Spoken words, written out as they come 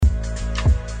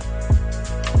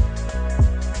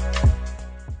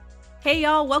Hey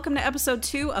y'all, welcome to episode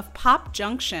 2 of Pop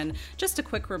Junction. Just a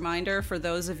quick reminder for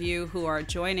those of you who are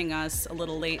joining us a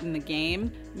little late in the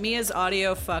game. Mia's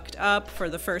audio fucked up for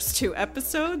the first 2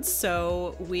 episodes,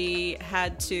 so we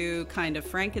had to kind of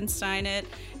Frankenstein it.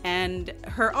 And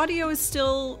her audio is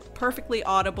still perfectly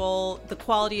audible. The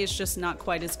quality is just not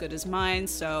quite as good as mine,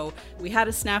 so we had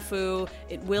a snafu.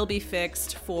 It will be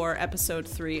fixed for episode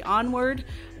 3 onward.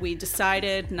 We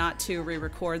decided not to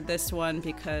re-record this one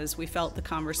because we felt the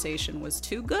conversation was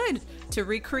too good to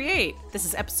recreate. This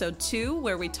is episode 2,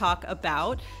 where we talk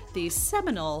about the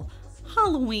seminal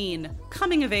Halloween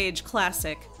coming-of-age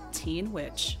classic, Teen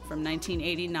Witch from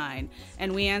 1989.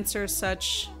 And we answer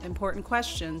such important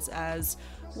questions as,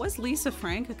 was Lisa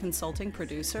Frank a consulting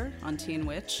producer on Teen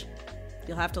Witch?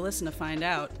 You'll have to listen to find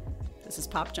out. This is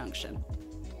Pop Junction.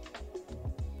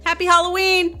 Happy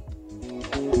Halloween!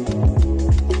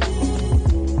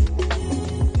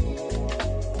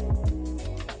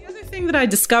 The other thing that I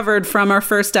discovered from our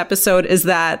first episode is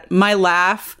that my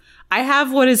laugh, I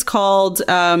have what is called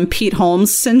Pete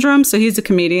Holmes syndrome. So he's a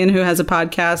comedian who has a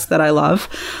podcast that I love.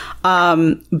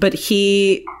 But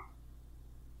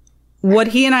what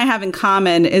he and I have in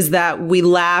common is that we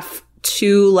laugh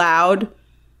too loud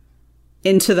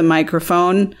into the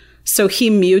microphone. So he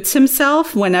mutes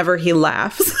himself whenever he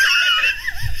laughs.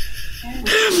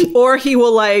 Or he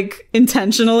will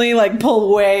intentionally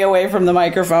pull way away from the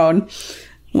microphone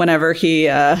whenever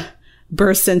he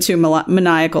bursts into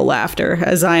maniacal laughter,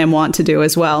 as I am wont to do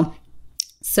as well.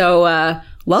 So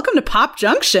welcome to Pop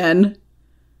Junction.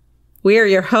 We are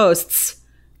your hosts,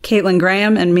 Caitlin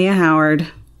Graham and Mia Howard.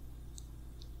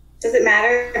 Does it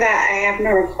matter that I have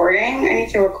no recording? I need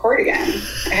to record again.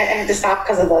 I had to stop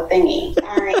because of the thingy.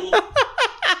 Sorry.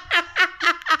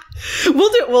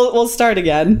 We'll start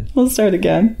again. We'll start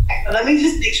again. Let me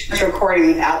just make sure it's recording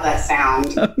without that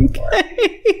sound.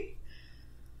 Okay.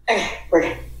 Okay, we're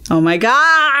good. Oh my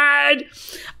God.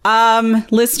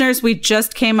 Listeners, we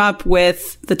just came up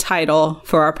with the title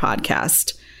for our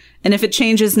podcast. And if it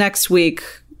changes next week,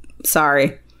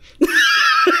 sorry.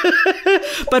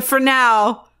 But for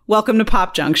now, welcome to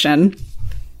Pop Junction.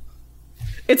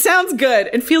 It sounds good.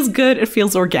 It feels good. It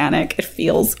feels organic. It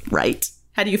feels right.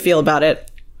 How do you feel about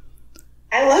it?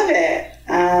 I love it.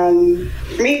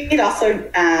 For me, it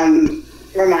also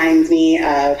reminds me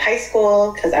of high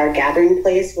school because our gathering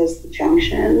place was the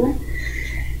Junction.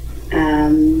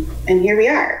 And here we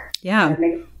are. Yeah.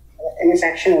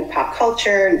 Intersection of pop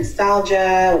culture,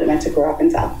 nostalgia, what it meant to grow up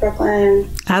in South Brooklyn.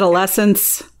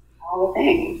 Adolescence. All the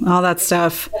things. All that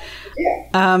stuff.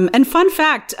 Yeah. And fun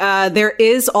fact, there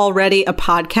is already a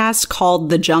podcast called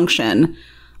The Junction,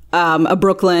 a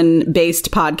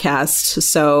Brooklyn-based podcast.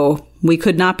 So we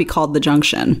could not be called The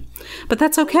Junction. But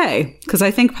that's okay, because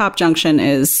I think Pop Junction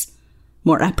is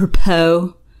more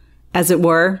apropos, as it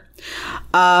were.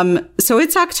 So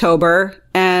it's October,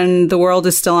 and the world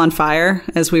is still on fire,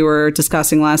 as we were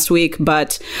discussing last week.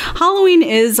 But Halloween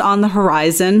is on the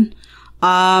horizon.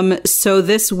 So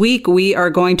this week we are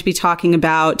going to be talking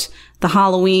about the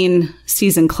Halloween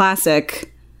season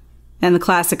classic and the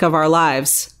classic of our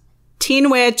lives, Teen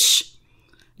Witch,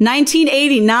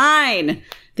 1989.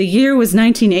 The year was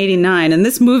 1989, and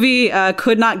this movie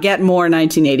could not get more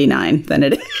 1989 than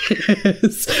it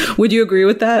is. Would you agree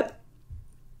with that?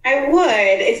 I would.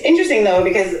 It's interesting, though,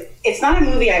 because it's not a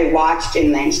movie I watched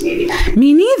in 1989.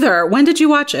 Me neither. When did you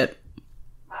watch it?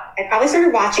 I probably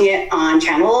started watching it on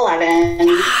Channel 11.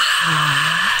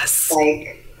 Yes.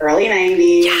 Early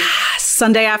 90s. Yes.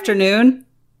 Sunday afternoon?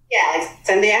 Yeah,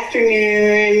 Sunday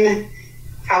afternoon.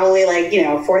 Probably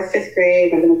 4th, 5th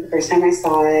grade. Might have been the first time I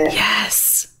saw it.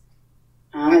 Yes.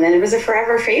 And then it was a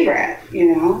forever favorite,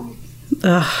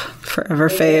 Ugh, forever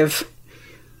fave.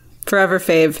 Forever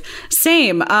fave.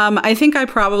 Same. I think I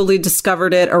probably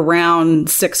discovered it around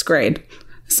 6th grade.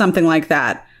 Something like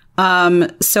that.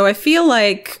 So I feel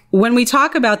like when we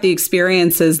talk about the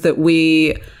experiences that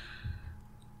we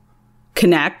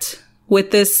connect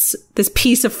with this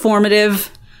piece of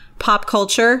formative pop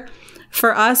culture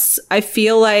for us, I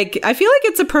feel like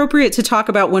it's appropriate to talk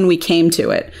about when we came to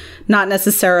it, not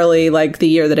necessarily the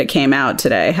year that it came out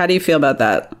today. How do you feel about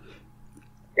that?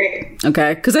 Great.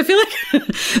 Okay, because I feel like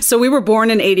so we were born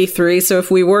in 83. So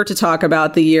if we were to talk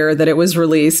about the year that it was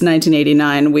released,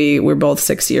 1989, we're both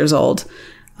 6 years old.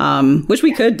 Which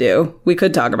we could do. We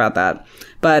could talk about that.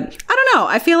 But I don't know.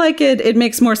 I feel like it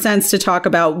makes more sense to talk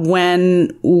about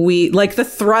when we, the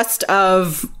thrust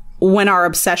of when our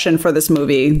obsession for this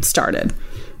movie started.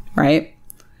 Right?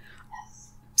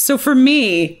 So for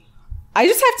me, I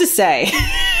just have to say,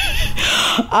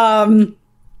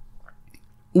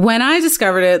 when I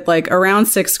discovered it, around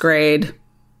 6th grade,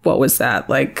 what was that?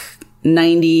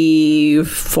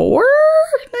 94,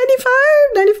 95,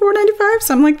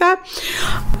 something like that.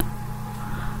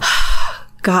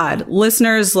 God,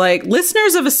 listeners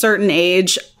of a certain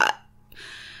age,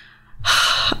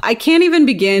 I can't even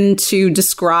begin to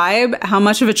describe how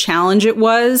much of a challenge it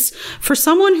was for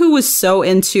someone who was so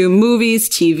into movies,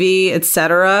 TV,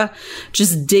 etc.,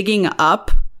 just digging up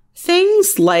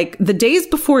things. Like the days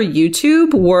before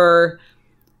YouTube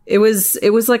it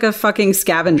was like a fucking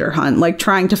scavenger hunt, like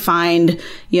trying to find,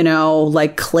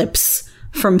 like clips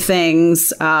from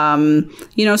things. Some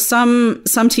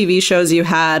TV shows you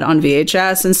had on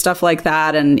VHS and stuff like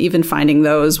that. And even finding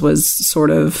those was sort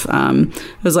of,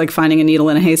 it was like finding a needle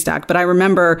in a haystack. But I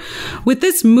remember with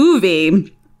this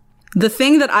movie, the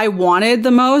thing that I wanted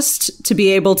the most to be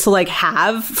able to like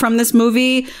have from this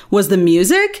movie was the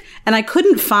music. And I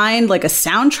couldn't find like a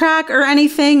soundtrack or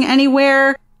anything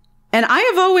anywhere. And I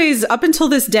have always, up until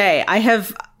this day, I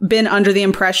have been under the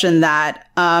impression that,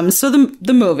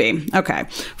 the movie, okay,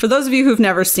 for those of you who've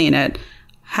never seen it,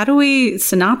 how do we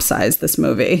synopsize this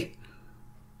movie?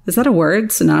 Is that a word?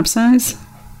 Synopsize?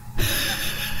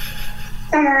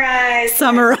 Summarize.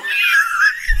 You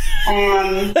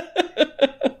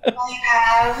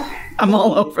have... I'm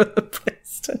all over the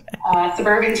place today.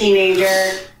 Suburban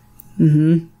teenager.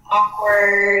 Mm-hmm.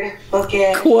 Awkward.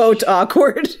 Bookish. Quote,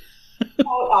 awkward.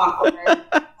 Awkward.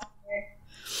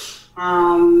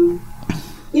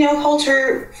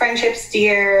 Culture, friendships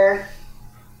dear,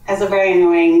 has a very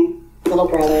annoying little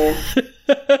brother.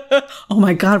 Oh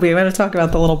my God, we got to talk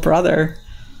about the little brother.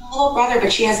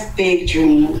 But she has big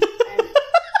dreams.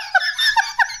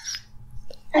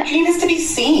 Her dream is to be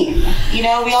seen. We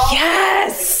all...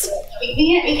 Yes!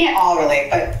 We can't all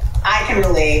relate, but I can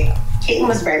relate. Caitlin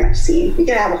was very much seen. We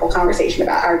could have a whole conversation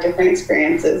about our different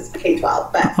experiences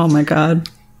K-12, but... Oh my God.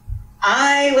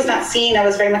 I was not seen. I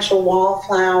was very much a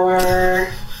wallflower.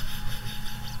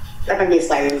 That might be a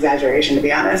slight exaggeration, to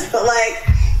be honest. But,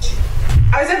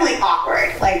 I was definitely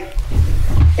awkward,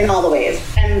 in all the ways.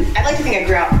 And I'd like to think I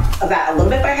grew out of that a little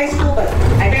bit by high school, but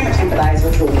I very much empathize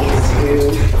with Louise,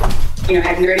 who,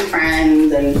 had nerdy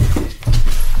friends and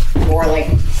wore,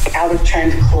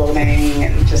 out-of-trend clothing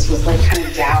and just was, kind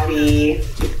of dowdy.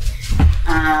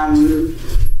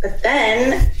 But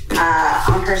then...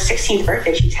 on her 16th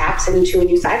birthday, she taps into a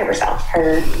new side of herself,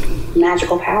 her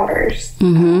magical powers.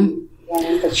 Mm-hmm.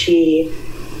 That she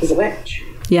is a witch.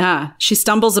 Yeah. She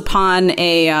stumbles upon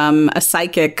a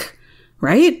psychic,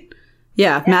 right?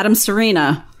 Yeah. Madame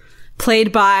Serena,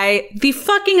 played by the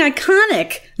fucking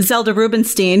iconic Zelda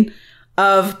Rubinstein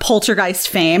of Poltergeist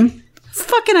fame.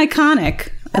 Fucking iconic.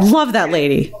 I love that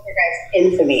lady. Poltergeist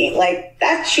infamy.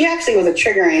 That, she actually was a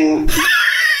triggering...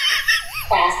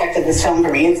 aspect of this film for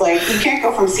me. It's you can't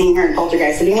go from seeing her in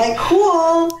Poltergeist to being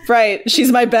cool. Right. She's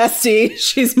my bestie.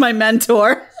 She's my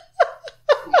mentor.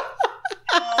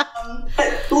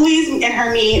 But Louise and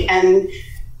her meet, and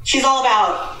she's all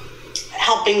about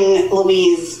helping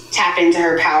Louise tap into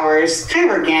her powers kind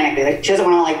of organically. She doesn't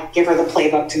want to give her the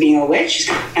playbook to being a witch. She's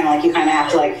kind of you kind of have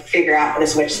to figure out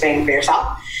this witch thing for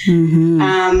yourself. Mm-hmm.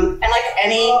 And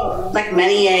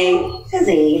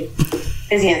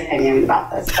Izzy has opinions about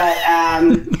this, but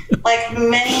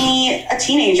many a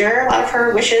teenager, a lot of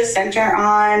her wishes center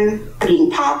on being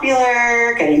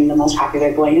popular, getting the most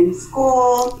popular boy in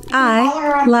school.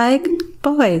 I like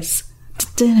boys.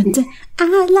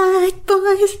 I like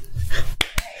boys.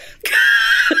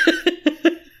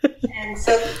 And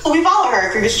so we follow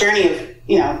her through this journey of,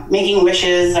 making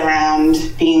wishes around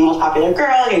being the most popular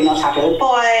girl, getting the most popular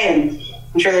boy, and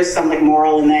I'm sure there's some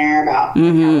moral in there about how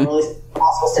we're really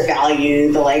all supposed to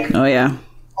value the oh yeah,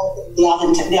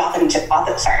 the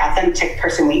authentic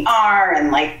person we are, and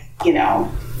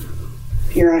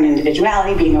your own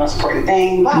individuality being the most important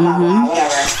thing. Blah blah blah,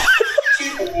 whatever.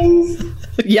 Two things.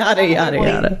 Yada yada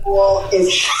yada. Cool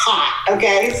is hot.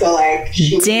 Okay, so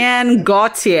Dan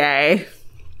Gautier.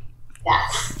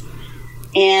 Yes,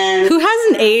 and who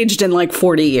hasn't aged in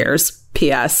 40 years.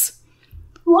 P.S.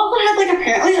 Who also had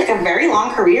apparently a very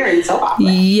long career in soap opera.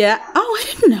 Yeah. Oh, I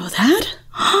didn't know that.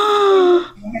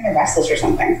 Maybe Restless or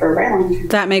something for a very long time.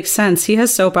 That makes sense. He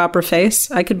has soap opera face.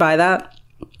 I could buy that.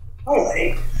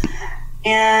 Totally.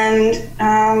 And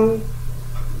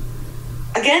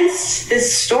against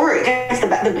this story,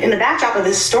 in the backdrop of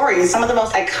this story is some of the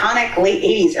most iconic late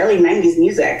 80s, early 90s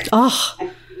music. Oh.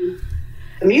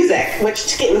 The music, which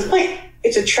to Caitlin's point,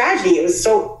 it's a tragedy. It was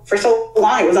for so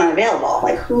long it was unavailable.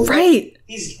 Who right.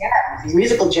 These gems, these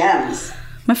musical gems.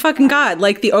 My fucking God.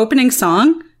 The opening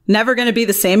song, Never Gonna Be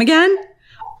the Same Again?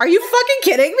 Are you fucking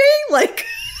kidding me?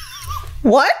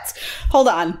 What? Hold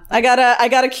on. I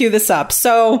gotta cue this up.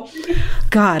 So,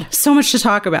 God, so much to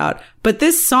talk about. But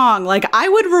this song, like, I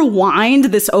would rewind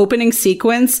this opening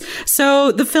sequence.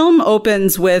 So the film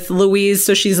opens with Louise.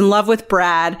 So she's in love with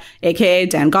Brad, aka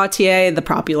Dan Gautier, the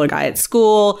popular guy at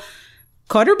school.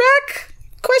 Quarterback?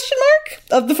 Question mark?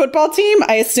 Of the football team,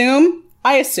 I assume.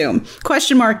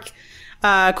 Question mark.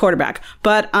 Quarterback.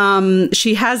 But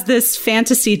she has this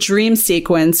fantasy dream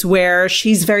sequence where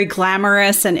she's very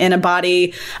glamorous and in a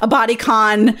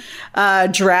bodycon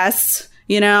dress,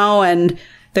 you know, and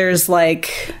there's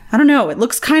like, I don't know, it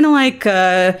looks kind of like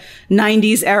a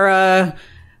 90s era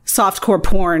softcore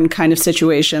porn kind of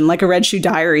situation, like a Red Shoe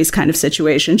Diaries kind of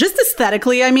situation. Just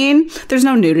aesthetically, I mean, there's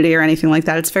no nudity or anything like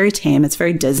that. It's very tame. It's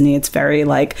very Disney. It's very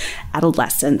like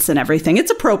adolescence and everything.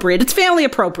 It's appropriate. It's family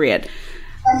appropriate.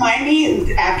 Remind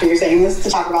me, after you're saying this, to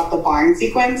talk about the barn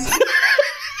sequence.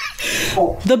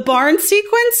 The barn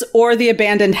sequence or the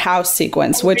abandoned house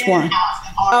sequence? Which one?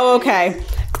 Oh, okay.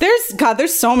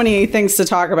 There's so many things to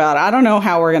talk about. I don't know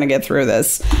how we're going to get through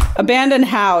this. Abandoned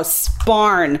house,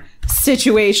 barn,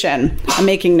 situation. I'm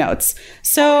making notes.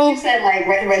 So you said like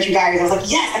Red Shoe Diaries. I was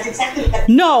like, yes, that's exactly what that.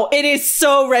 No, it is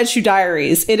so Red Shoe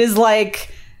Diaries. It is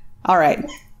like, all right,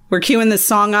 we're queuing this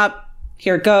song up.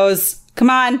 Here it goes. Come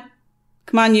on,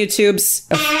 YouTubes.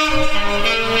 Oh.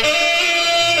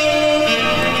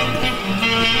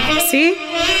 See?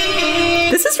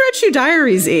 This is Red Shoe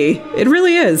Diaries-y. It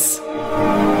really is.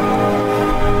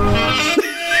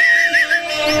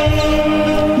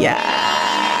 Yes.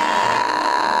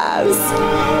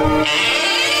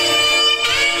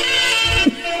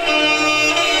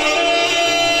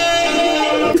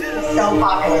 So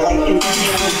popular, like in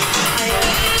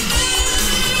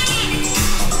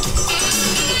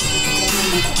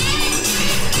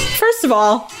First of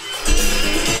all,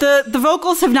 the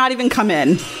vocals have not even come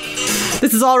in.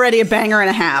 This is already a banger and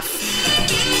a half.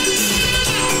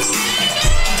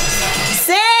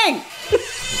 Sing!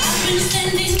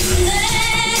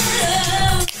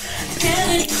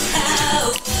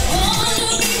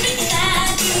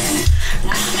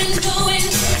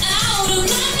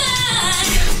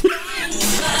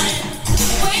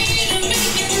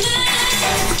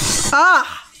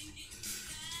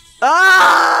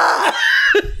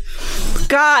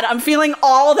 God, I'm feeling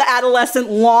all the adolescent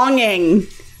longing.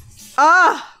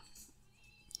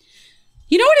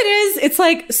 You know what it is? It's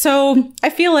like, so I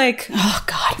feel like, oh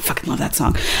God, I fucking love that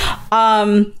song.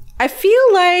 I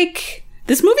feel like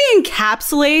this movie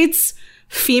encapsulates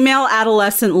female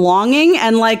adolescent longing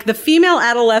and like the female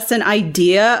adolescent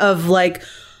idea of like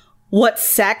what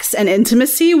sex and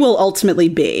intimacy will ultimately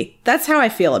be. That's how I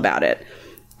feel about it.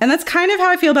 And that's kind of how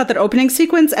I feel about that opening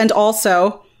sequence and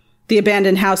also the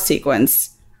abandoned house sequence.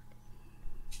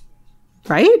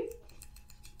 Right?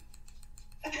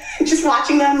 Just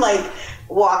watching them like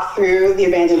walk through the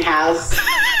abandoned house,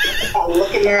 that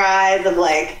look in their eyes of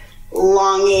like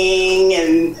longing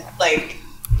and like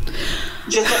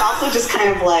just also just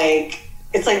kind of like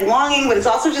it's like longing, but it's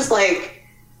also just like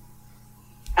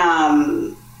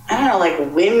I don't know, like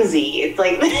whimsy. It's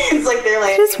like they're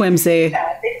like it is whimsy.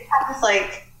 Yeah, they have this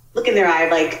like look in their eye,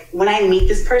 like when I meet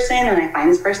this person and I find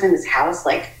this person in this house,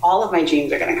 like all of my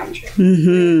dreams are gonna come true.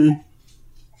 Mm-hmm.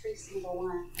 Every single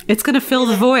one. It's gonna fill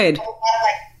the void.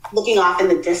 Like looking off in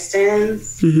the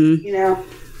distance, you know,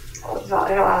 a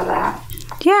lot of that.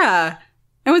 Yeah.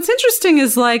 And what's interesting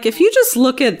is like if you just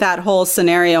look at that whole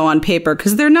scenario on paper,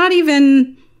 because they're not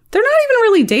even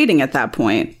really dating at that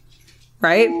point,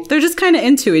 right? Mm-hmm. They're just kind of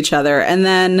into each other, and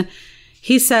then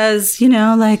he says, you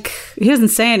know, like he doesn't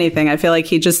say anything. I feel like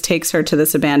he just takes her to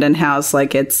this abandoned house,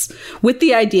 like it's with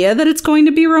the idea that it's going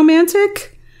to be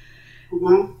romantic.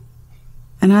 Mm-hmm.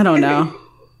 And I don't know.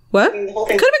 What? Could have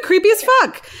been creepy as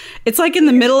fuck. It's like in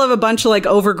the middle of a bunch of like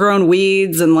overgrown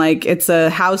weeds and like it's a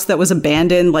house that was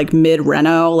abandoned like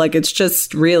mid-reno. Like it's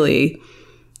just really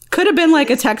could have been like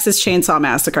a Texas Chainsaw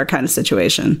Massacre kind of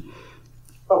situation.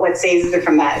 But what saves it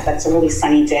from that is that it's a really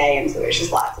sunny day and so there's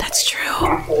just lots of That's true.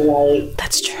 natural light.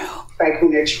 That's true.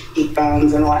 Striking their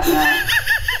cheekbones and whatnot.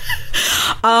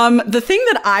 The thing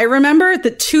that I remember,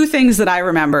 the two things that I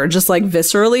remember just like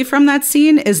viscerally from that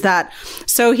scene is that,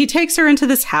 so he takes her into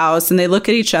this house and they look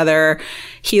at each other.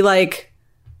 He like,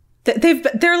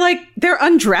 they're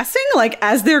undressing like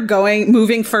as they're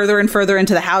moving further and further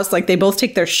into the house. Like they both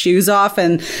take their shoes off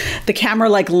and the camera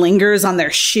like lingers on their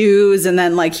shoes. And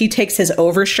then like he takes his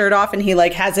overshirt off and he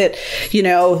like has it, you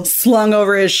know, slung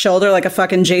over his shoulder like a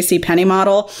fucking JCPenney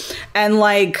model. And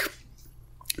like,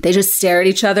 they just stare at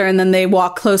each other and then they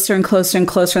walk closer and closer and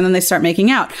closer and then they start making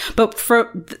out.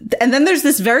 And then there's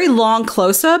this very long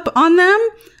close up on them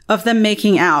of them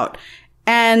making out.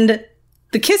 And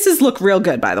The kisses look real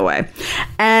good, by the way.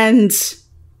 And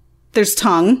there's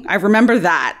tongue. I remember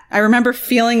that. I remember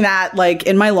feeling that like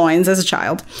in my loins as a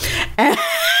child.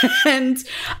 And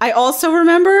I also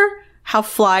remember how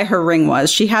fly her ring was.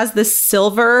 She has this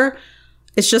silver,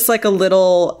 it's just like a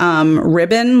little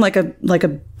ribbon, like a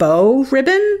bow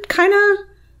ribbon kind of.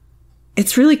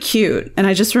 It's really cute. And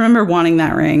I just remember wanting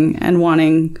that ring and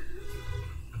wanting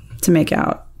to make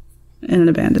out in an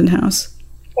abandoned house.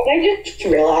 I just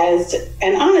realized,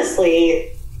 and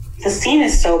honestly, the scene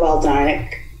is so well done.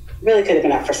 It really could have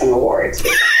been up for some awards.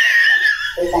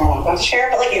 I'm not about to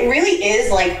share, but like it really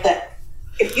is like the.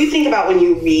 If you think about when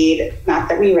you read, not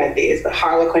that we read these, but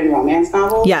Harlequin romance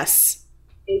novels. Yes.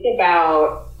 Think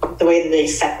about the way that they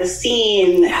set the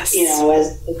scene. Yes. You know,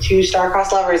 as the two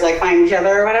star-crossed lovers like find each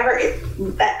other or whatever.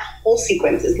 That whole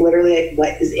sequence is literally like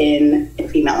what is in a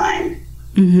female line.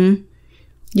 Mm-hmm.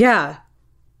 Yeah.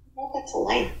 That's a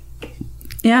life.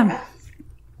 Yeah.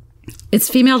 It's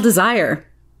female desire.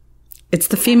 It's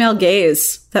the female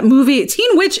gaze. That movie,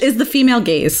 Teen Witch, is the female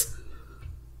gaze.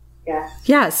 Yeah.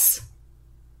 Yes.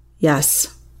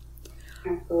 Yes.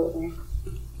 Absolutely.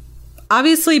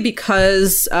 Obviously,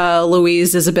 because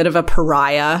Louise is a bit of a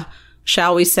pariah,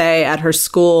 shall we say, at her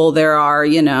school, there are,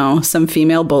 you know, some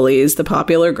female bullies, the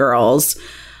popular girls,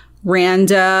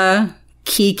 Randa,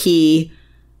 Kiki,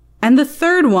 and the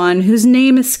third one, whose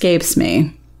name escapes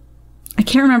me. I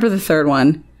can't remember the third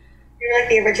one. You're like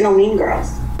the original Mean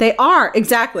Girls. They are,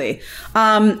 exactly.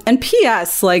 And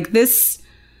P.S., like this,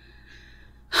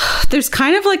 there's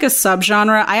kind of like a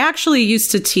subgenre. I actually used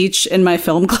to teach in my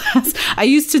film class. I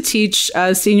used to teach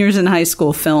seniors in high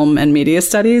school film and media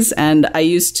studies, and I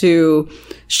used to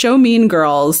show Mean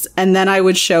Girls, and then I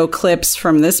would show clips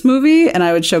from this movie, and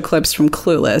I would show clips from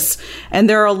Clueless. And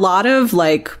there are a lot of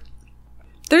like,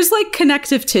 there's like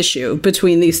connective tissue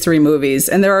between these three movies,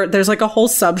 and there's like a whole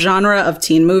subgenre of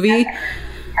teen movie.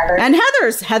 And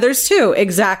Heather's too.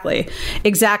 Exactly.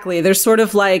 There's sort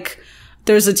of like,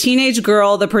 there's a teenage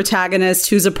girl, the protagonist,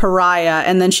 who's a pariah,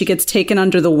 and then she gets taken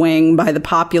under the wing by the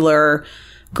popular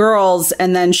girls,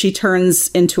 and then she turns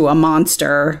into a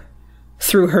monster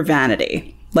through her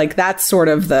vanity. Like, that's sort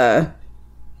of the,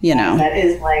 you know. That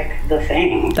is like the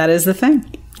thing. That is the thing.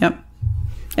 Yep.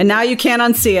 And now you can't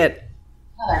unsee it.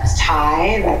 Oh, that's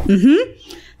Ty.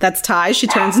 That's Ty. She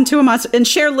turns into a monster. And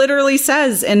Cher literally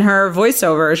says in her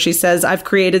voiceover, she says, "I've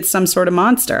created some sort of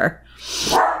monster."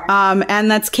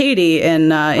 And that's Katie in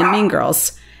Mean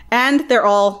Girls. And they're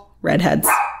all redheads.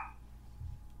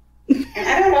 And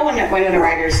I don't know when Winona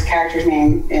Ryder's character's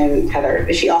name in Heather.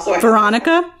 Is she also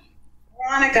Veronica?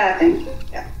 Veronica, thank you.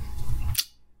 Yeah.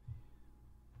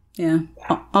 Yeah.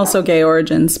 Also gay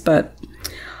origins, but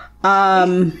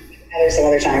Heather some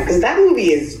other time, because that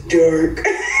movie is dark.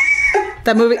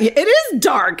 That movie, it is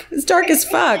dark. It's dark as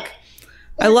fuck.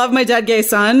 I love My Dead Gay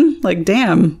Son. Like,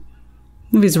 damn.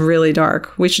 Movie's really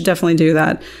dark. We should definitely do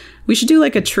that. We should do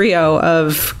like a trio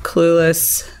of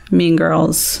Clueless, Mean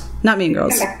Girls. Not Mean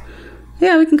Girls.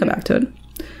 Yeah, we can come back to it.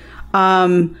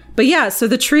 But yeah, so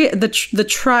the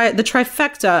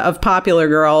trifecta of popular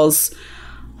girls.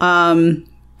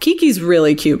 Kiki's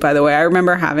really cute, by the way. I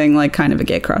remember having like kind of a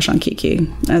gay crush on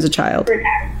Kiki as a child.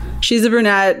 She's a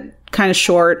brunette, kind of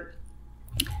short.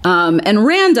 And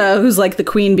Randa, who's like the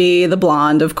queen bee, the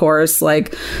blonde, of course,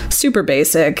 like super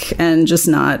basic and just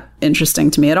not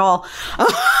interesting to me at all.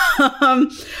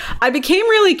 I became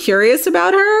really curious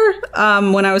about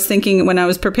her when I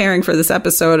was preparing for this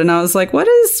episode, and I was like, what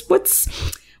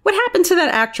happened to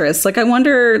that actress? Like, I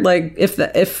wonder, like,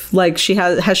 if like she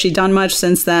has she done much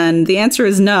since then? The answer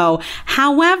is no.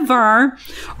 However,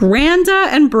 Randa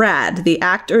and Brad, the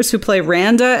actors who play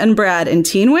Randa and Brad in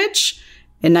Teen Witch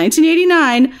in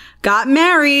 1989, got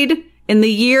married in the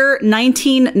year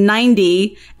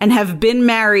 1990 and have been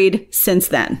married since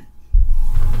then.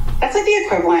 That's like the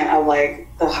equivalent of like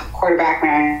the quarterback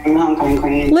marrying the homecoming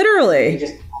queen. Literally.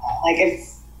 Just like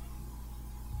it's.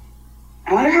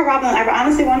 I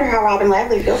honestly wonder how Robin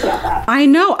Lively feels about that. I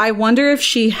know. I wonder if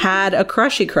she had a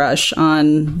crushy crush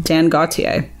on Dan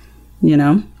Gautier, you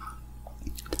know?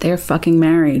 But they're fucking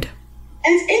married.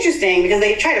 And it's interesting because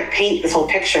they try to paint this whole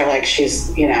picture like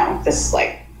she's, you know, this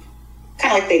like,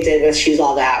 kind of like they did with She's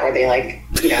All That, where they like,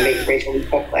 you know, make Rachel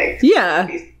look like. Yeah.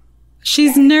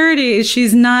 She's nerdy.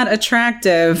 She's not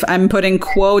attractive. I'm putting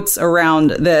quotes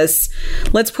around this.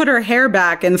 Let's put her hair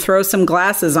back and throw some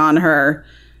glasses on her.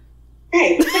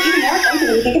 Right. It's like even more something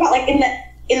when you think about like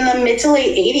in the mid to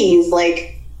late 80s,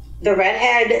 like the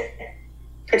redhead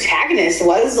protagonist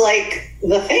was like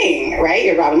the thing, right? You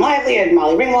had Robin Lively, you had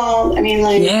Molly Ringwald. I mean,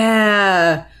 like,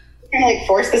 yeah, kind of like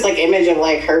force this like image of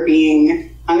like her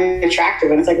being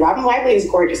unattractive. And it's like, Robin Lively is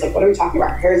gorgeous. Like, what are we talking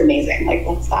about? Her hair is amazing. Like,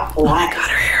 let's stop the lies. God,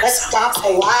 her hair let's stop the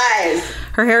lies.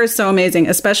 Her hair is so amazing,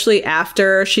 especially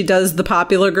after she does the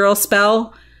popular girl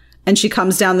spell and she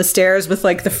comes down the stairs with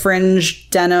like the fringe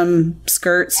denim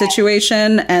skirt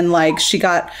situation. And like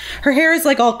her hair is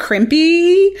like all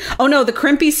crimpy. Oh no, the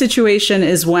crimpy situation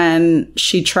is when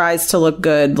she tries to look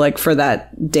good, like for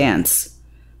that dance.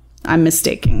 I'm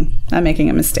making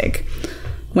a mistake.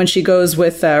 When she goes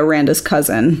with Randa's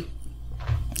cousin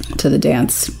to the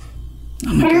dance.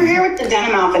 Oh but her hair with the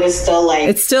denim outfit is still like...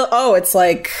 it's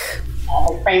like...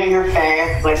 framing her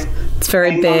face. Like, it's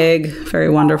very big, very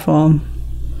wonderful.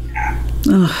 Yeah.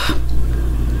 Ugh.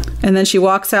 And then she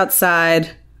walks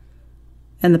outside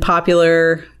and the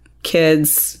popular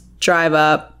kids drive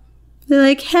up. They're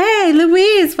like, hey,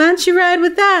 Louise, why don't you ride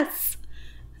with us?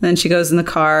 And then she goes in the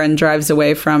car and drives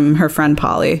away from her friend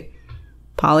Polly.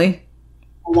 Polly?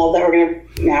 I love that we're going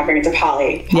to now bring it to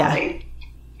Polly. Yeah.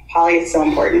 Polly is so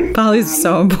important. Polly's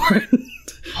so important.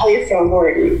 Polly is so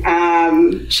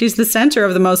important. She's the center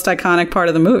of the most iconic part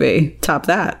of the movie. Top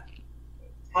that.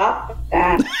 Top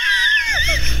that.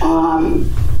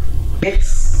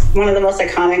 It's one of the most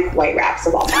iconic white raps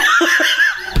of all time.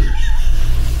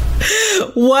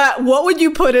 What would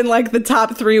you put in like the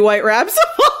top 3 white raps of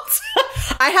all time?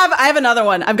 I have another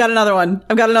one. I've got another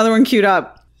one queued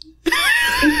up. The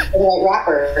white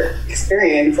rapper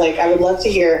experience. Like, I would love to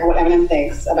hear what Eminem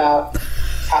thinks about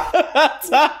Top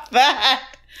that.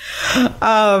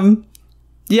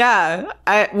 Yeah.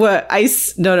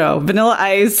 Vanilla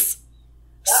Ice,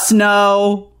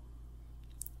 Snow,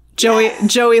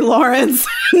 Joey Lawrence.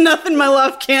 Nothing my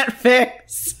love can't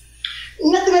fix.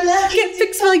 Nothing my love can't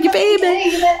fix for you,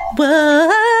 baby.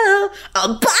 Whoa,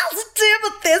 I'm positive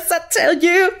with this, I tell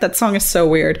you. That song is so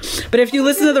weird. But if you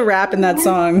listen to the rap in that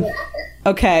song,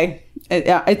 okay,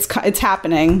 it's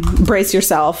happening. Brace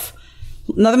yourself.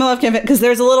 Nothing my love can't fix, because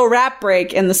there's a little rap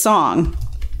break in the song.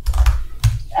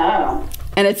 Oh.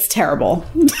 And it's terrible.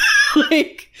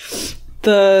 Like,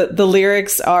 the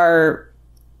lyrics are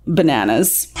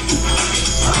bananas.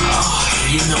 Oh,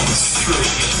 you know it's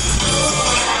true.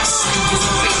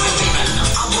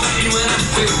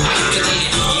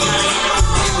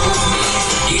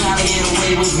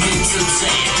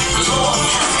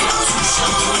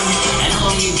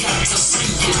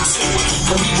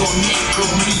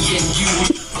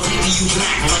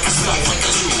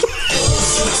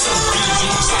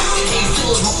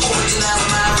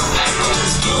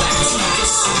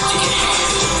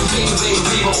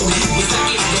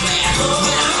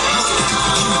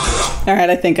 All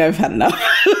right, I think I've had enough.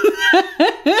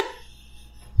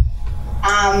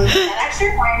 That actually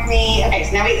reminds me. Okay,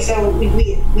 so now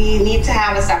we need to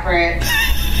have a separate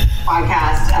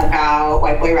podcast about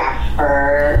white boy rap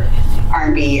for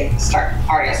R&B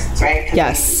artists, right?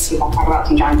 Yes. We talk about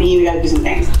some John B. We got to do some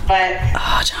things, but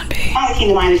John B. All that came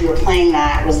to mind as you were playing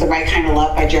that was "The Right Kind of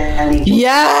Love" by Jeremy.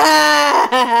 Yeah.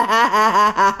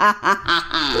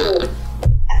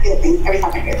 I feel things every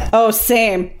time I hear that. Oh,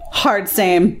 same. Hard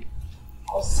same.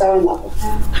 I was so in love with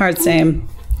that. Hard same.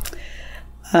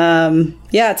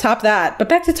 Yeah, top that. But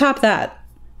back to top that.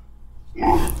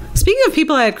 Yeah. Speaking of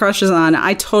people I had crushes on,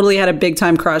 I totally had a big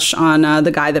time crush on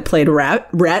the guy that played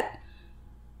Rhett.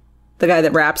 The guy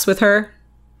that raps with her.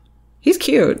 He's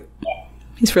cute. Yeah.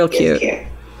 He's real cute.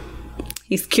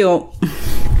 He's cute.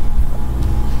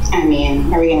 I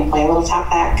mean, are we going to play a little top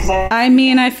that?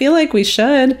 I feel like we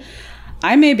should.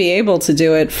 I may be able to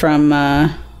do it from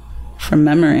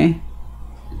memory.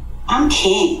 I'm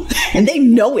king. And they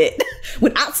know it.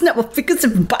 When I snap my fingers,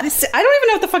 everybody say, I don't even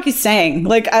know what the fuck he's saying.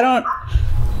 Like, I don't.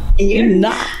 And you're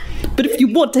not. But if you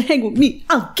want to hang with me,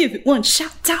 I'll give it one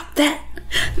shot. Top that.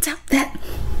 Top that.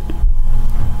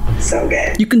 So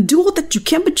good. You can do all that you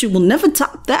can, but you will never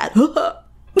top that. And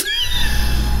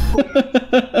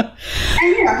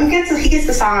you know, he gets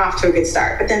the song off to a good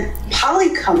start, but then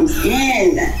Polly comes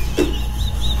in.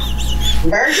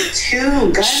 Verse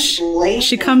 2, guns blazing.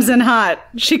 She comes in hot.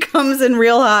 She comes in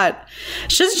real hot.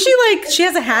 Doesn't she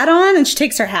has a hat on and she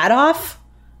takes her hat off,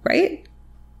 right?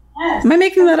 Yes. Am I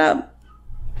making that up?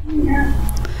 Yeah.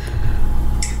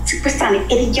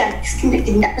 Supersonic, idiotic,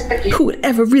 disconnected, not respected. Who would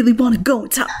ever really want to go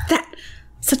and top that?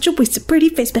 Such a waste of pretty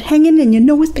face, but hanging in your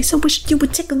nose space. I wish you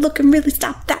would take a look and really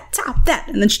stop that, top that.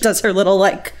 And then she does her little,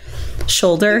 like,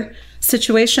 shoulder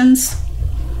situations.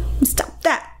 Stop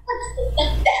that.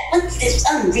 What's this?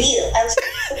 Unreal.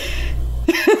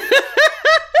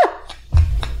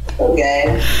 So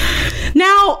good.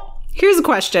 Now, here's a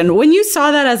question. When you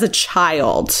saw that as a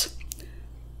child,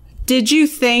 did you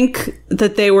think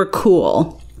that they were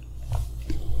cool?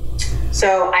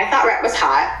 So I thought Rhett was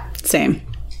hot. Same.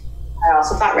 I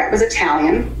also thought Rhett was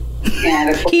Italian. And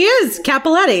of course, He is.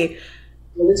 Capoletti.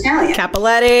 he was Italian.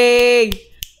 Capoletti.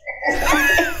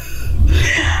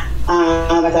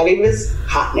 I thought he was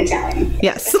hot and Italian.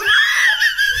 Yes.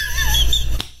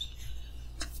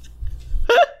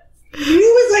 He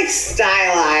was like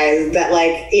stylized that,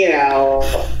 like, you know,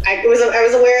 I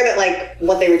was aware that like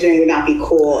what they were doing would not be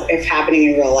cool if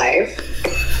happening in real life.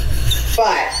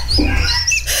 But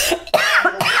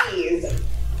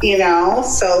you know,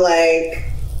 so like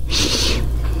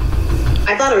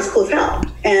I thought it was cool as hell.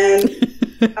 And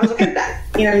I was okay with that.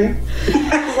 You know what I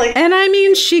mean? I was like, And I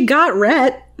mean, she got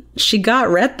Rhett. She got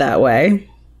Rhett that way.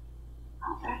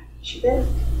 okay, she did.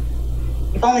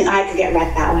 If only I could get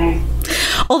Rhett that way.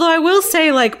 Although I will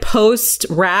say, like,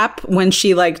 post-rap, when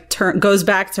she, like, goes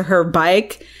back to her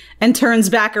bike and turns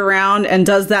back around and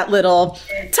does that little,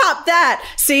 top that.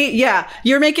 See, yeah,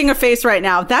 you're making a face right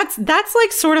now. That's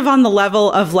like, sort of on the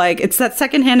level of, like, it's that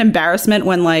secondhand embarrassment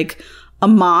when, like, a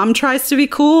mom tries to be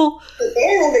cool.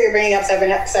 I love that you're bringing up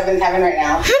Seventh Heaven right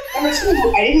now. I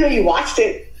didn't know you watched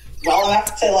it well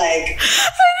enough to, like...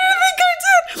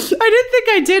 I didn't think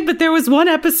I did, but there was one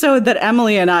episode that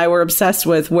Emily and I were obsessed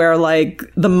with where, like,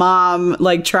 the mom,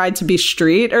 like, tried to be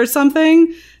street or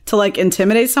something to, like,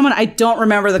 intimidate someone. I don't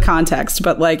remember the context,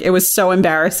 but, like, it was so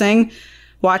embarrassing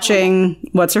watching,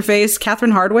 what's her face?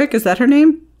 Catherine Hardwicke? Is that her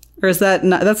name? Or is that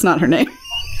not, that's not her name?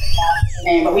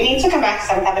 Name, but we need to come back to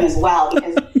Seventh Heaven as well,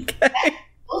 because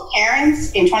both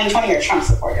parents in 2020 are Trump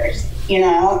supporters, you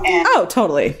know? And Oh,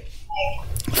 totally.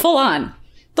 Full on.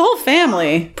 The whole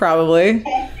family, probably.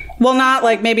 Well, not,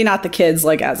 like, maybe not the kids,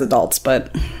 like, as adults,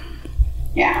 but...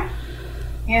 yeah.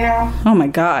 You know? Oh, my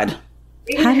God.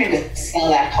 We need to sell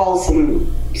that wholesome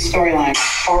storyline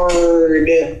hard.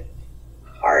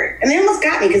 And they almost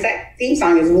got me, because that theme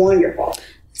song is wonderful.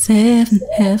 Seventh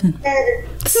Heaven.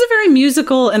 This is a very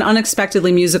musical and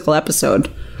unexpectedly musical episode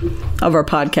of our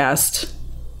podcast.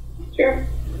 Sure.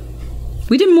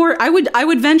 We did more. I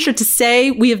would venture to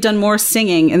say we have done more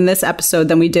singing in this episode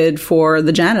than we did for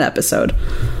the Janet episode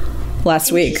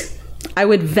last week. I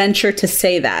would venture to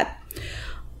say that.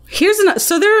 Here's another.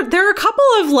 So there are a couple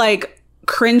of, like,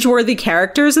 cringeworthy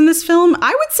characters in this film.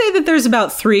 I would say that there's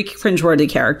about 3 cringeworthy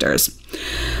characters,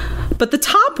 but the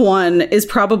top one is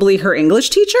probably her English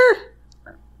teacher.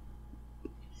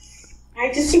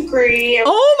 I disagree.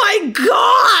 Oh my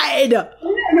God!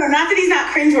 No, not that he's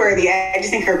not cringeworthy. I just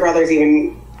think her brother's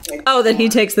even... like, Oh, that he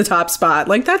takes the top spot.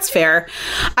 Like, that's fair.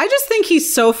 I just think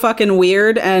he's so fucking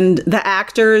weird, and the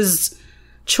actor's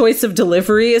choice of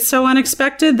delivery is so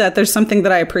unexpected that there's something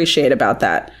that I appreciate about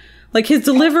that. Like, his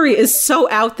delivery is so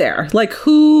out there. Like,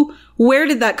 where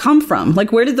did that come from?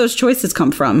 Like, where did those choices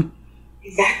come from?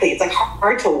 Exactly. It's, like,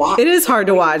 hard to watch. It is hard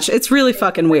to watch. It's really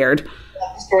fucking weird.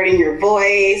 Distorting your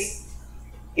voice,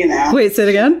 you know. Wait, say it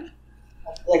again?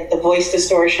 Like, the voice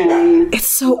distortion. It's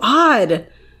so odd.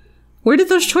 Where did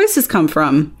those choices come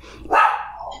from?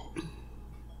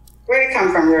 Where did it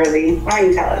come from, Rosie? Why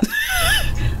don't you tell us?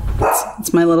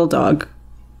 It's my little dog.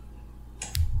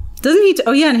 Doesn't he?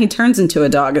 Oh, yeah, and he turns into a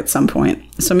dog at some point.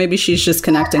 So maybe she's just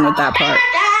connecting with that part.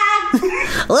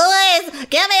 Louise,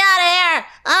 get me out of here!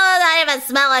 Oh, I don't even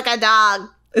smell like a dog.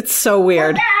 It's so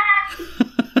weird.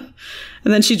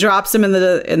 And then she drops him in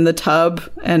the tub,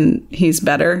 and he's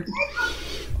better.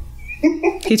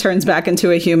 He turns back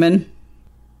into a human.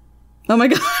 Oh my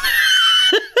God.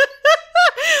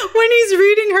 When he's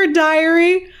reading her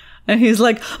diary, and he's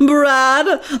like, Brad,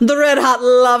 the red hot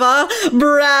lover,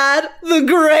 Brad, the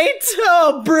great,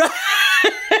 oh, Brad.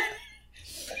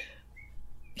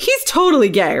 He's totally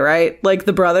gay, right? Like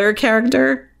the brother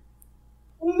character?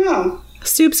 I don't know.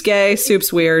 Soup's gay,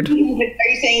 Soup's weird. Are you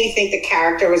saying you think the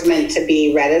character was meant to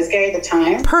be read as gay at the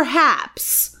time?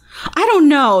 Perhaps. I don't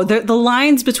know. The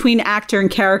lines between actor and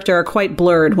character are quite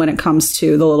blurred when it comes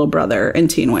to the little brother in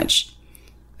Teen Witch.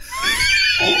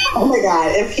 Oh my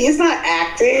God. If he's not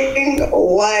acting,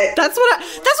 what? That's what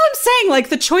I'm saying. Like,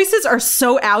 the choices are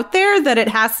so out there that it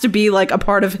has to be, like, a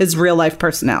part of his real life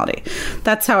personality.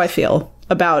 That's how I feel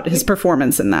about his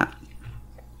performance in that.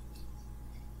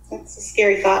 That's a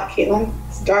scary thought, Caitlin.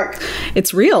 It's dark.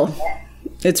 It's real.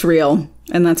 It's real.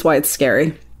 And that's why it's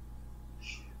scary.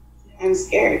 I'm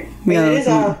scared. Yeah. It is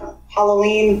a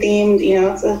Halloween themed, you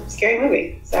know, it's a scary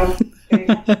movie. So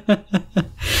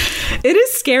it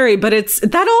is scary, but it's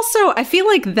that also, I feel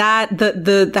like that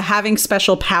the having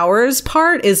special powers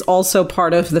part is also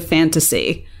part of the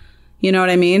fantasy. You know what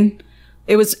I mean?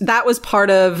 That was part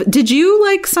of, did you,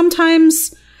 like,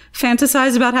 sometimes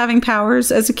fantasize about having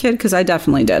powers as a kid? Because I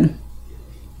definitely did.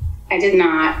 I did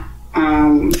not.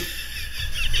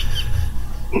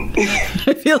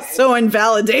 I feel so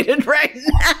invalidated right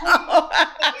now.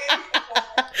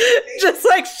 Just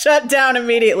like shut down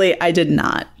immediately. I did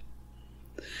not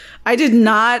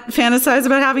fantasize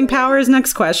about having powers.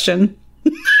 Next question.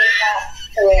 The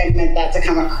way I meant that to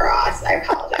come across. I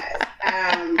apologize.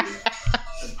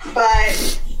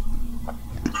 But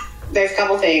there's a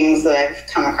couple things that I've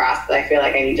come across that I feel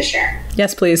like I need to share.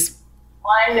 Yes, please.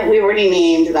 One, we already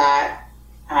named that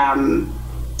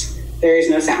there is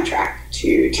no soundtrack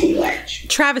to Teen Witch.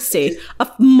 Travesty. A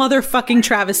motherfucking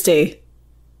travesty.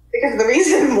 Because the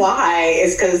reason why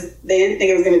is because they didn't think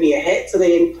it was going to be a hit, so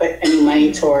they didn't put any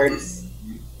money towards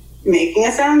making a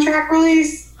soundtrack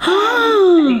release.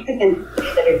 I think they can see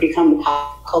that it become the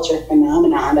pop culture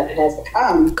phenomenon that it has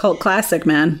become. Cult classic,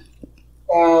 man.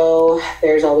 So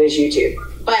there's always YouTube.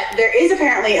 But there is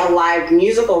apparently a live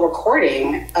musical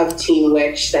recording of Teen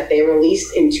Witch that they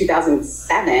released in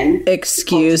 2007.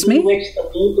 Excuse me?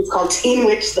 It's called Teen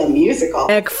Witch the Musical.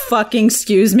 Fucking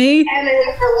excuse me? And it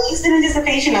was released in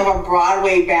anticipation of a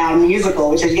Broadway-bound musical,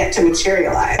 which has yet to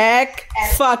materialize.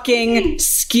 Fucking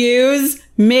excuse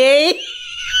me?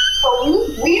 So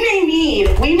we may need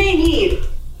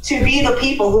to be the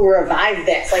people who revive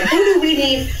this. Like, who do we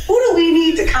need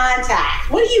to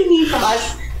contact? What do you need from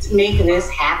us to make this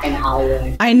happen,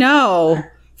 Hollywood? I know.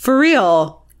 For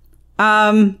real.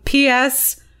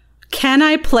 P.S. Can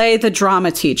I play the drama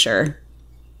teacher?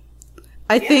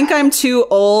 I think I'm too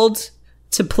old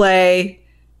to play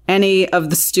any of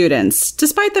the students,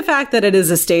 despite the fact that it is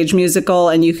a stage musical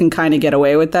and you can kind of get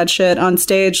away with that shit on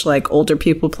stage, like older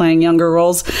people playing younger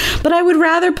roles. But I would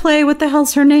rather play, what the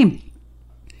hell's her name?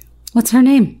 What's her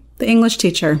name? The English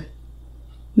teacher.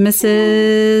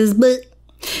 Mrs.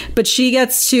 But she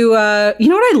gets to, you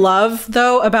know what I love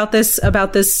though about this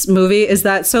movie is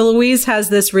that, so Louise has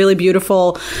this really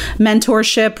beautiful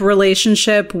mentorship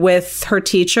relationship with her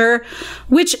teacher,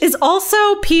 which is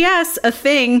also, P.S., a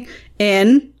thing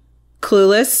in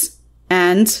Clueless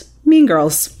and Mean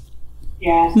Girls.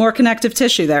 Yeah. More connective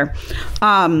tissue there.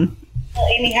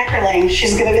 Amy Heckerling,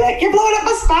 she's going to be like, you're blowing up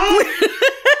my spine.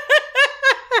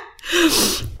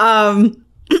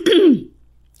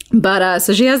 But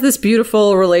so she has this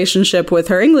beautiful relationship with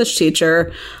her English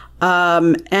teacher.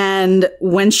 And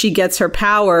when she gets her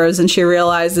powers and she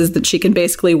realizes that she can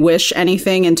basically wish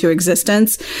anything into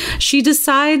existence, she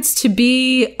decides to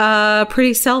be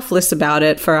pretty selfless about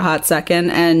it for a hot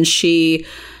second. And she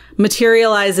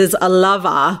materializes a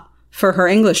lover for her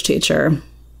English teacher,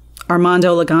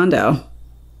 Armando Legando.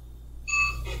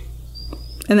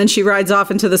 And then she rides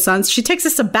off into the sun. She takes a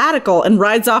sabbatical and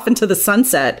rides off into the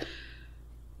sunset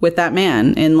with that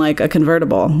man in like a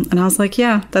convertible. And I was like,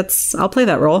 yeah, I'll play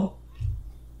that role.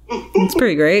 It's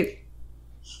pretty great.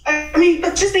 I mean,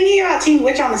 but just thinking about Teen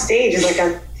Witch on the stage is like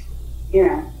a,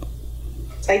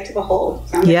 sight to behold.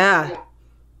 Yeah.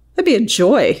 That'd be a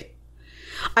joy.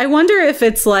 I wonder if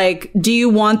it's like, do you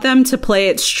want them to play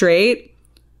it straight?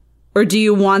 Or do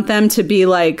you want them to be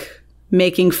like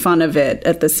making fun of it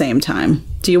at the same time?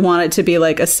 Do you want it to be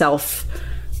like a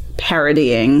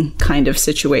self-parodying kind of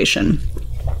situation?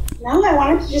 No, I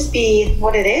want it to just be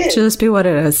what it is. Just be what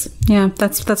it is. Yeah,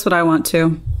 that's what I want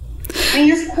too. I mean,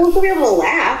 you're supposed to be able to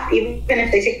laugh, even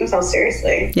if they take themselves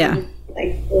seriously. Yeah.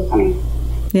 Like, it's funny.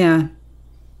 Yeah.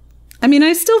 I mean,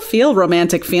 I still feel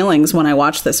romantic feelings when I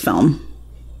watch this film.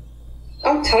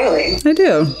 Oh, totally. I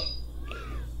do.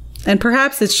 And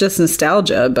perhaps it's just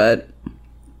nostalgia, but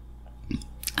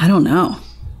I don't know.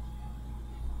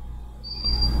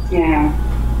 Yeah.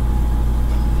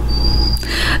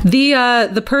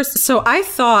 The person. So I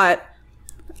thought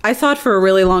for a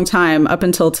really long time, up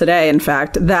until today, in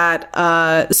fact, that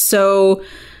so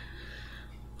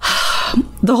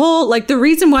the whole, like,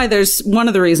 one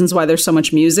of the reasons why there's so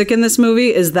much music in this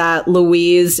movie is that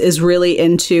Louise is really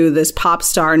into this pop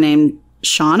star named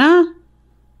Shauna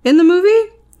in the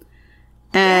movie,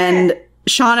 and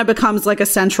Shauna becomes like a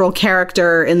central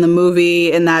character in the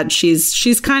movie in that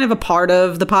she's kind of a part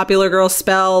of the popular girl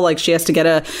spell. Like, she has to get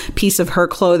a piece of her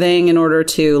clothing in order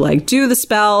to like do the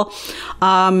spell.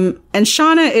 And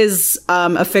Shauna is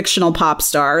a fictional pop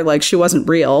star. Like, she wasn't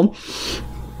real,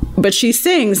 but she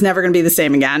sings Never Gonna Be the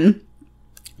Same Again.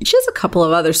 She has a couple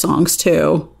of other songs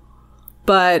too.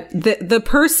 But the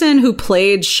person who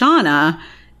played Shauna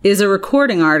is a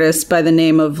recording artist by the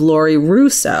name of Laurie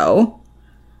Russo.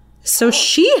 So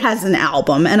she has an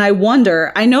album, and I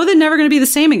know that Never Gonna Be the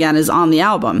Same Again is on the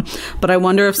album, but I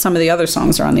wonder if some of the other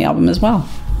songs are on the album as well.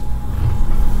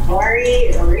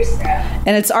 Laurie Russo.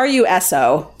 And it's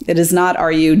R-U-S-O. It is not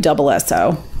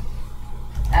R-U-S-S-O.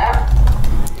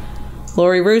 Oh.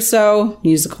 Laurie Russo,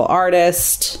 musical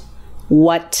artist.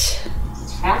 What?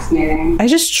 Fascinating. I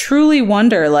just truly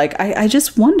wonder, like, I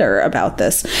just wonder about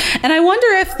this. And I wonder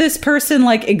if this person,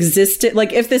 like, existed,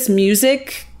 like, if this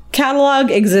music catalog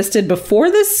existed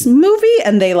before this movie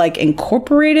and they, like,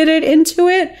 incorporated it into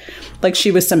it, like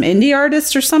she was some indie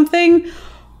artist or something,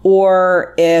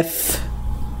 or if,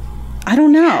 I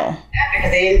don't know. Yeah,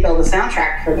 because they didn't build a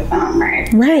soundtrack for the film,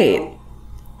 right? Right. So,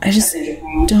 I just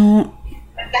interesting. don't.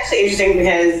 It's actually interesting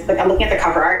because, like, I'm looking at the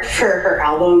cover art for her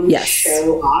album, Yes.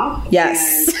 Show Off.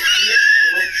 Yes. And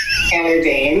Taylor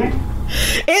Dane.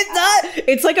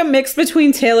 It's like a mix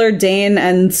between Taylor Dane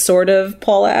and sort of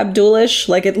Paula Abdulish.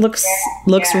 Like, it looks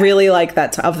really like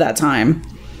that of that time.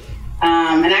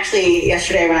 And actually,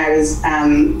 yesterday when I was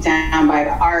down by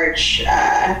the Arch,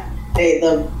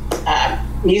 the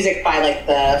music by, like,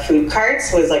 the food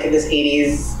carts was, like, at this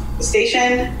 80s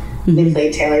station. Mm-hmm. They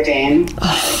played Taylor Dane.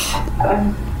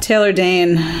 Taylor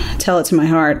Dane, tell it to my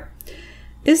heart.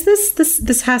 Is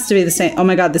this has to be the same? Oh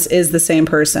my God, this is the same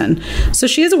person. So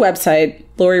she has a website,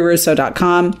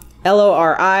 LoriRusso.com,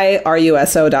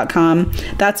 LORIRUSO.com.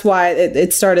 That's why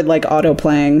it started, like, auto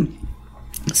playing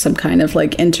some kind of,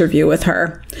 like, interview with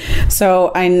her.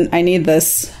 So I need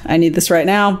this. I need this right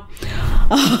now.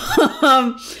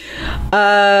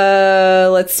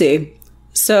 Let's see.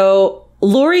 So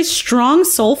Lori's strong,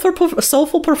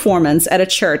 soulful performance at a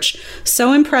church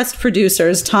so impressed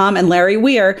producers Tom and Larry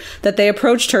Weir that they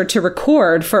approached her to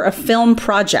record for a film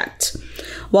project.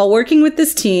 While working with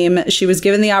this team, she was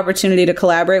given the opportunity to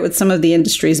collaborate with some of the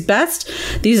industry's best.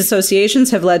 These associations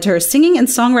have led to her singing and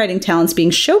songwriting talents being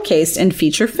showcased in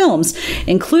feature films,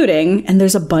 including, and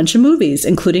there's a bunch of movies,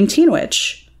 including Teen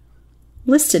Witch,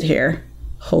 listed here.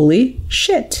 Holy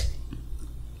shit.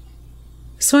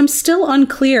 So I'm still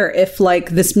unclear if,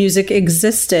 like, this music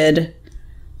existed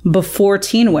before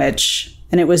Teen Witch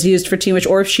and it was used for Teen Witch,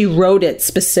 or if she wrote it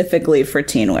specifically for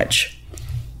Teen Witch.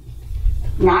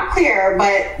 Not clear,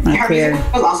 but her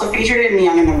music was also featured in The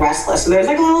Young and the Restless. So there's,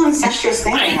 like, a little incestuous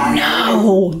thing going on.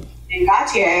 No. And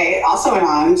Gautier also went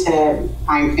on to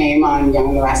find fame on Young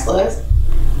and the Restless.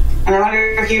 And I wonder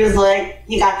if he was like,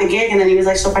 he got the gig and then he was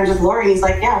like, so friends with Lori. And he's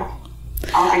like, yeah,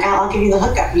 I'll give you the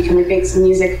hookup. You can make some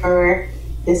music for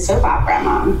this soap opera I'm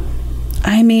on.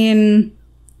 I mean,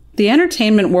 the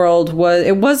entertainment world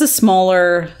was a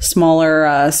smaller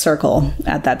circle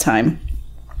at that time.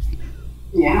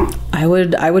 Yeah, I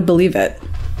would believe it.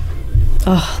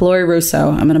 Oh, Lori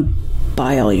Russo, I'm gonna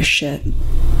buy all your shit,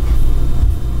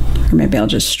 or maybe I'll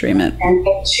just stream it. And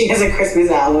she has a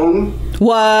Christmas album.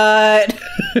 What?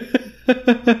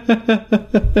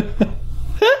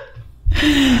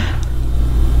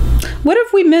 What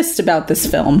have we missed about this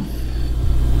film?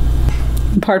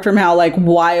 Apart from how, like,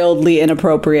 wildly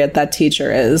inappropriate that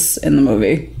teacher is in the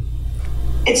movie.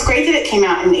 It's great that it came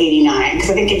out in '89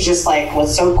 because I think it just, like,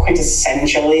 was so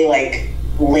quintessentially, like,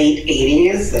 late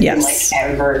 '80s in, like,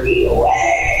 every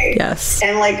way. Yes.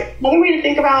 And, like, another way to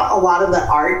think about a lot of the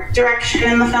art direction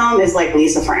in the film is, like,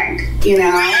 Lisa Frank. You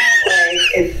know, like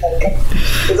it's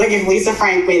like if Lisa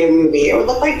Frank made a movie, it would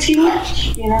look like Teen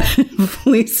Witch. You know, if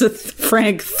Lisa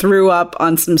Frank threw up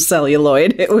on some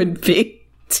celluloid, it would be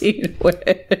Teen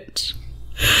Witch.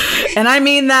 And I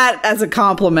mean that as a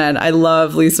compliment. I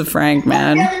love Lisa Frank,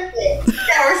 man. Yeah, we're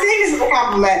saying this as a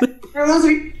compliment. For those of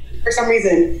you, for some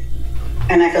reason,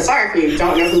 and I feel sorry for you,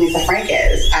 don't know who Lisa Frank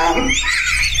is.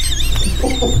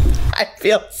 I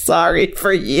feel sorry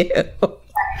for you.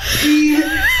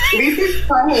 Lisa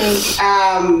Frank.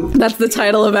 That's the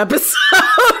title of episode.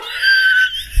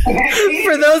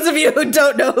 For those of you who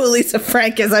don't know who Lisa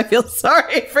Frank is, I feel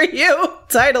sorry for you.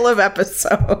 Title of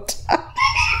episode.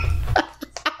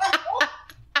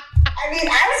 I mean,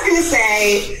 I was going to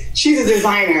say she's a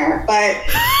designer, but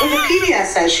Wikipedia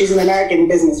says she's an American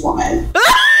businesswoman.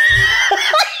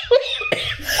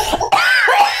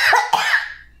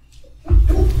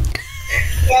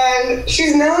 And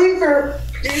she's known for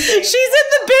producing. She's in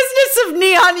the business of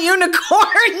neon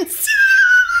unicorns.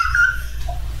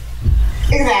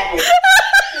 Exactly.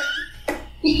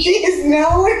 She is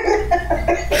known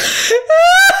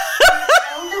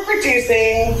for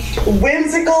producing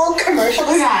whimsical commercial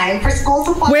design for school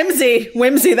supplies.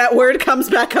 Whimsy, that word comes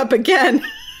back up again.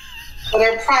 But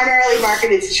are primarily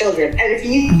marketed to children. And if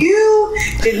you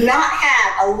did not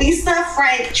have a Lisa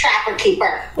Frank Trapper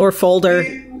Keeper or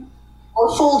folder,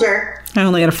 I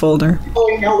only had a folder.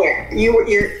 Going nowhere. You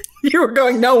were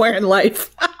going nowhere in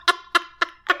life.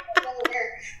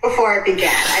 Before it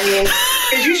began. I mean,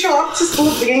 did you show up to school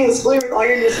at the beginning of the school year with all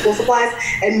your new school supplies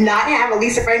and not have a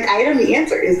Lisa Frank item? The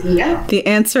answer is no. The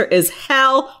answer is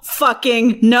hell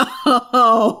fucking no.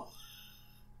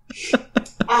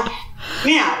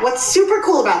 Yeah, what's super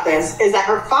cool about this is that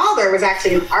her father was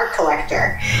actually an art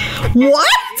collector. What?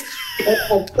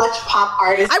 Such pop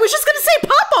artist. I was just going to say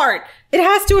pop art. It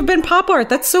has to have been pop art.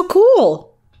 That's so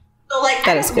cool. So, like,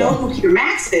 That I is don't know cool. who Peter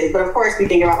Max is, but of course we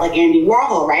think about, like, Andy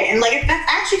Warhol, right? And, like,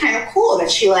 that's actually kind of cool that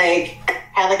she, like,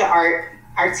 had, like, an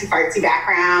artsy-fartsy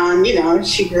background, you know?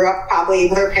 She grew up probably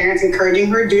with her parents encouraging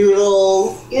her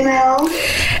doodles, you know?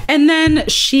 And then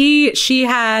she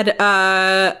had,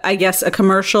 I guess, a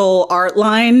commercial art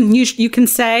line, you can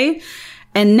say.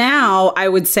 And now I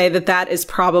would say that is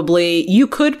probably, you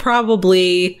could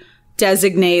probably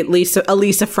designate a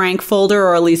Lisa Frank folder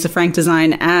or a Lisa Frank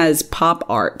design as pop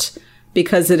art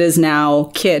because it is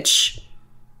now kitsch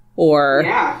or,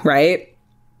 right?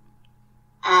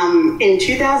 In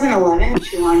 2011,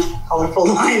 she launched a colorful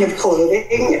line of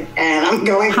clothing, and I'm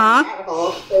going Huh?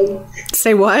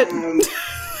 Say what?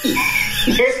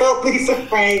 Here's a Lisa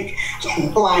Frank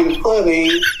line of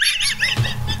clothing.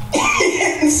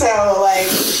 So, like,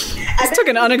 This took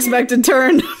an unexpected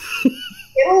turn.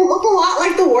 it'll look a lot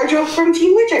like the wardrobe from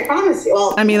Teen Witch, I promise you.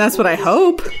 Well, I mean, that's what I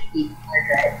hope.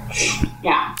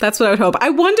 Yeah. That's what I would hope. I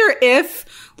wonder if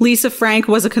Lisa Frank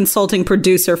was a consulting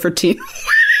producer for Teen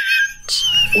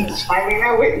I mean,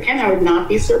 I would not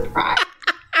be surprised.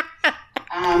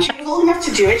 She was old enough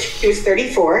to do it. She was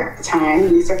 34 at the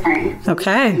time, Lisa Frank.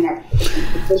 Okay.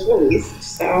 It was released,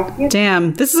 so... Yeah.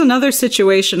 Damn, this is another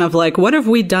situation of like, what have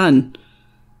we done?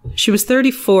 She was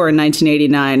 34 in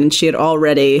 1989 and she had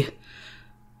already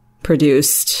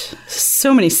produced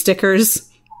so many stickers.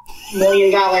 $1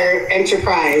 million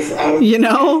enterprise of You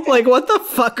know, like what the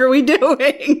fuck are we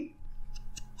doing?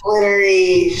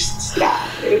 glittery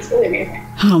stuff. It's really amazing.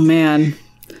 Oh man.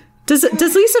 Does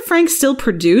Lisa Frank still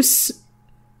produce?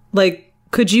 Like,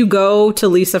 could you go to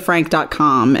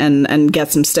lisafrank.com and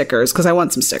get some stickers? Because I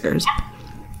want some stickers.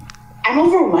 I'm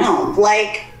overwhelmed.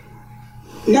 Like,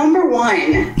 number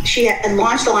one, she had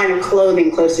launched a line of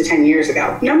clothing close to 10 years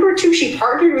ago. Number two, she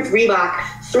partnered with Reebok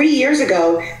 3 years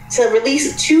ago to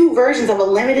release 2 versions of a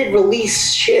limited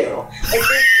release shoe. Like,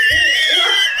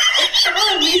 there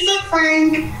are Lisa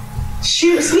Frank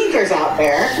shoe sneakers out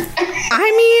there.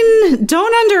 I mean,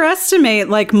 don't underestimate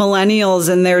like millennials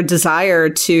and their desire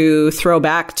to throw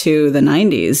back to the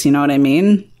 90s. You know what I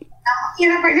mean? You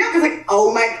know, right now, because like,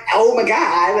 oh my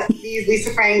God, these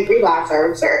Lisa Frank Reeboks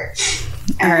are absurd.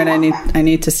 All right, I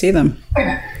need to see them.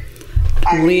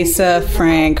 Lisa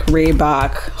Frank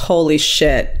Reebok. Holy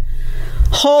shit.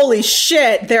 Holy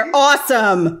shit. They're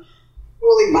awesome.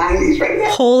 Really buying these right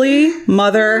now. Holy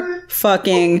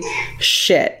motherfucking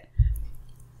shit.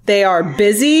 They are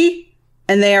busy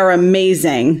and they are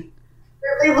amazing.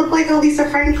 They look like a Lisa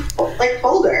Frank like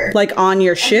folder. Like on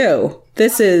your shoe.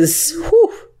 This is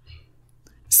whew.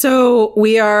 So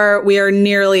we are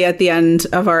nearly at the end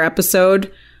of our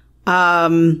episode.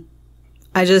 I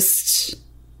just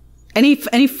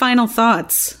any final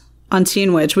thoughts on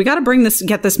Teen Witch? We got to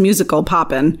get this musical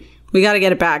poppin'. We got to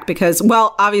get it back because,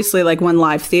 well, obviously, like when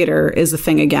live theater is a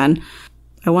thing again.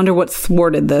 I wonder what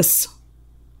thwarted this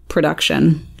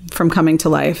production from coming to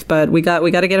life, but we got to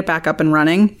get it back up and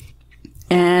running.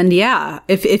 And yeah,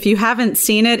 if you haven't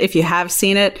seen it, if you have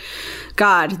seen it,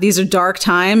 God, these are dark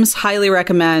times. Highly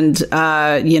recommend,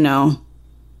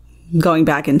 going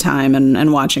back in time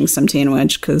and watching some Teen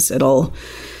Witch because it'll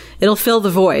fill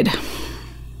the void.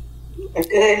 A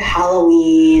good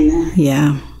Halloween.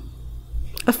 Yeah.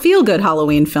 A feel-good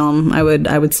Halloween film, I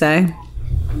would say.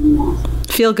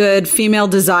 Feel-good, female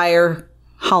desire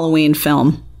Halloween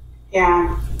film.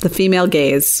 Yeah. The female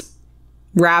gaze.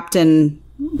 Wrapped in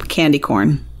candy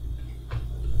corn.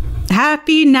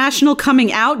 Happy National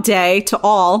Coming Out Day to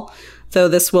all, though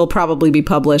this will probably be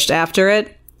published after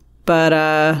it.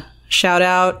 But shout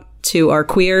out to our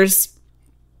queers.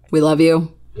 We love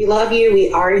you. We love you.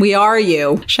 We are you. We are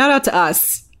you. Shout out to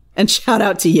us. And shout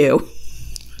out to you.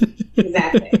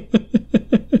 Exactly.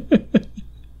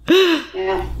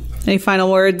 Yeah. Any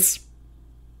final words?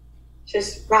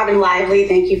 Just Robin Lively,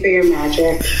 thank you for your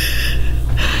magic.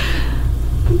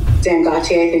 Dan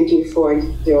Gauthier, thank you for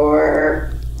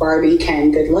your Barbie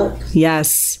Ken good looks.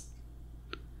 Yes.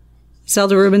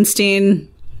 Zelda Rubinstein,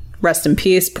 rest in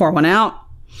peace. Pour one out.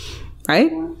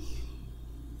 Right?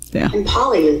 Yeah. And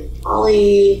Polly.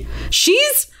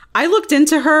 I looked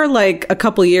into her like a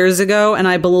couple years ago, and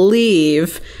I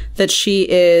believe that she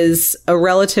is a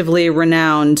relatively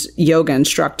renowned yoga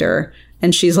instructor.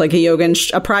 And she's like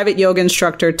a private yoga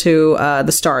instructor to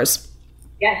the stars.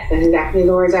 Yes, that's exactly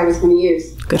the words I was going to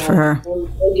use. Good for her.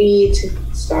 Yogi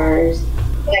to stars.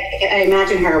 Like, I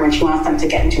imagine her when she wants them to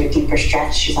get into a deeper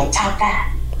stretch. She's like, top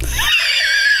that.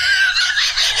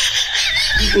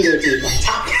 You can go deeper.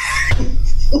 Top that.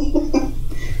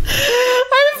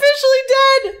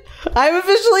 I'm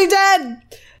officially dead.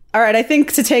 All right, I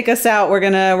think to take us out, we're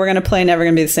gonna play Never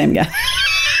Gonna Be the Same Again.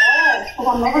 Yes, because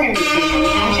I'm never going to be the same. I'm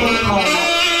going to change my life.